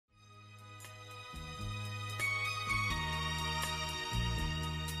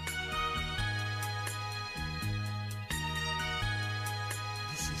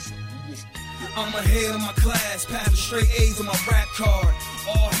I'm ahead of my class, passing straight A's on my rap card.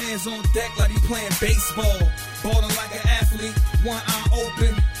 All hands on deck like he playing baseball. Ballin' like an athlete, one eye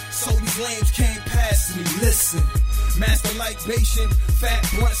open, so these lames can't pass me. Listen, master like Bayesian, fat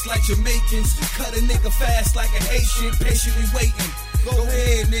blunts like Jamaicans, cut a nigga fast like a Haitian, patiently waiting. Go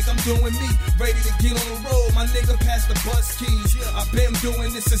ahead, nigga, I'm doing me, ready to get on the road. My nigga passed the bus keys. I've been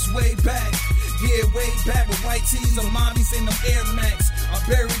doing this since way back. Yeah, way back with white tees and mommies in them Air Max. I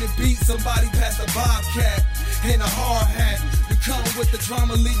buried the beat, somebody passed a Bobcat and a hard hat. You come with the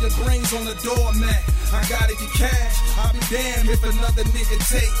drama, leave your brains on the doormat. I gotta get cash, I'll be damned if another nigga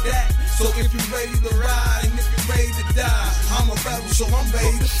take that. So if you ready to ride and if you ready to die, I'm a rebel, so I'm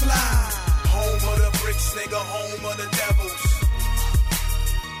ready to fly. Home of the bricks, nigga, home of the devils.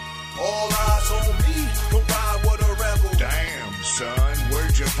 All eyes on me, don't ride with a rebel. Damn, son,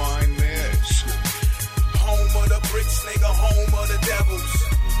 where'd you find this? Home of the bricks, nigga, home of the devils.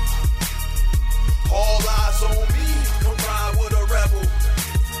 All eyes on me, don't ride with a rebel.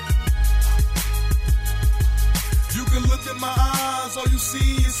 You can look in my eyes, all you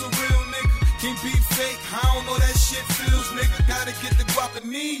see is a real nigga. Can't be fake, I don't know that shit feels, nigga. Gotta get the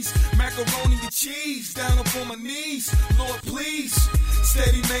guapanese, macaroni and cheese, down up on my knees. Lord, please,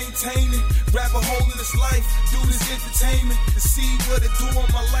 steady maintaining, grab a hold of this life, do this entertainment, and see what it do on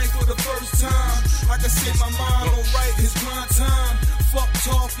my life for the first time. I can set my mind on right, it's grind time. Fuck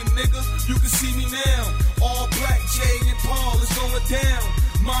talking, nigga, you can see me now. All black, Jay and Paul is going down.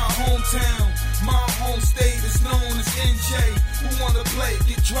 My hometown, my home state is known as NJ. Who wanna play?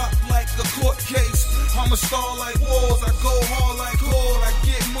 Get dropped like a court case. I'm a star like wars, I go hard like Cord. I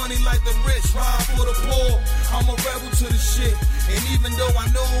get money like the rich, ride for the poor. I'm a rebel to the shit, and even though I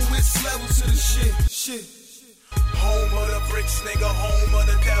know it's level to the shit. Home of the bricks, nigga, home of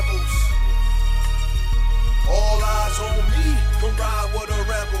the devils. All eyes on me, can ride with a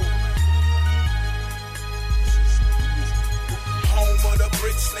rebel. Home of the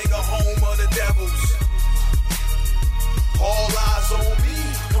bricks, nigga, home of the devils. All eyes on me,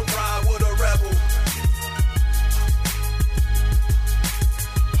 come ride with a rebel.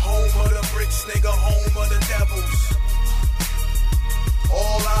 Home of the bricks, nigga, home of the devils.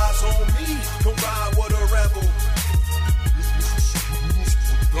 All eyes on me, come ride with a rebel.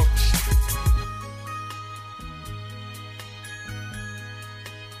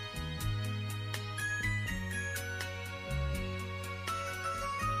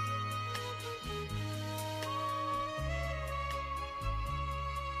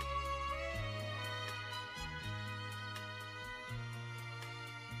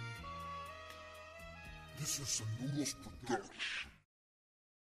 This is a Noodles production.